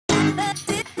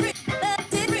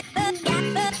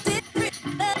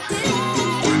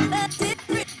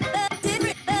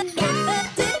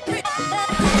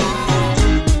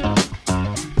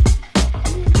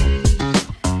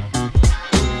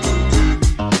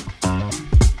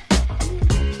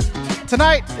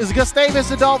Tonight is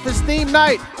Gustavus Adolphus theme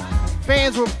night.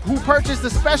 Fans who purchased the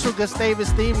special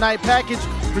Gustavus theme night package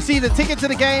receive a ticket to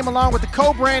the game along with the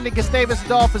co-branded Gustavus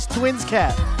Adolphus Twins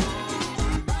cap.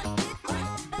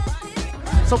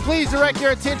 So please direct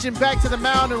your attention back to the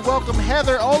mound and welcome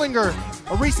Heather Ollinger,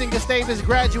 a recent Gustavus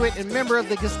graduate and member of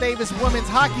the Gustavus women's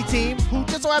hockey team, who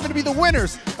just so happen to be the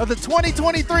winners of the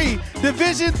 2023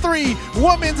 Division III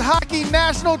Women's Hockey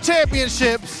National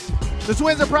Championships. The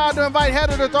Twins are proud to invite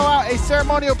Heather to throw out a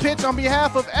ceremonial pitch on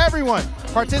behalf of everyone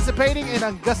participating in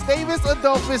a Gustavus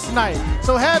Adolphus night.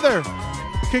 So Heather,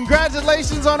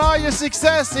 congratulations on all your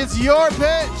success. It's your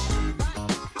pitch.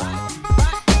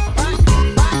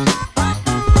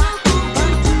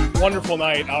 Wonderful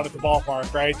night out at the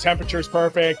ballpark, right? Temperature's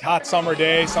perfect, hot summer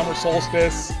day, summer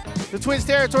solstice. The Twins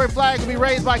territory flag will be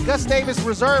raised by Gustavus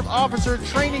Reserve Officer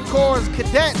Training Corps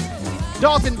Cadet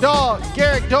Dalton Dog,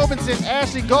 Garrett Dobinson,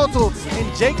 Ashley Gottel,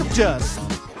 and Jacob Just.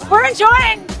 We're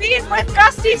enjoying being with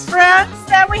Gusties friends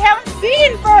that we haven't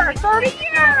seen for 30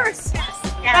 years. Yes.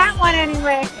 That one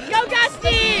anyway. Go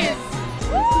Gusties!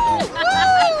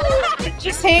 Woo!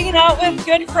 Just hanging out with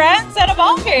good friends at a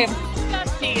ball game.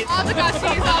 Gusties. All the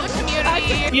Gusties, all the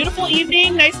community. Beautiful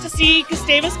evening. Nice to see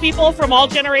Gustavus people from all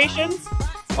generations.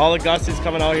 All the Gusties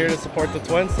coming out here to support the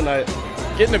Twins tonight.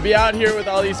 Getting to be out here with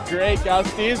all these great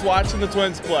Gusties watching the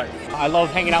Twins play. I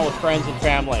love hanging out with friends and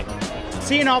family.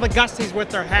 Seeing all the Gusties with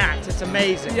their hats, it's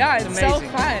amazing. Yeah, it's amazing.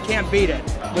 so fun. Can't beat it.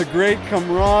 The great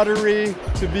camaraderie,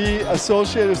 to be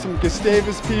associated with some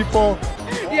Gustavus people.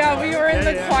 Yeah, we were in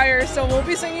the choir, so we'll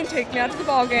be singing Take Me Out to the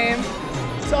Ball Game.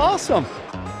 It's awesome.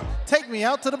 Take me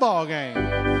out to the ball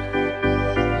game.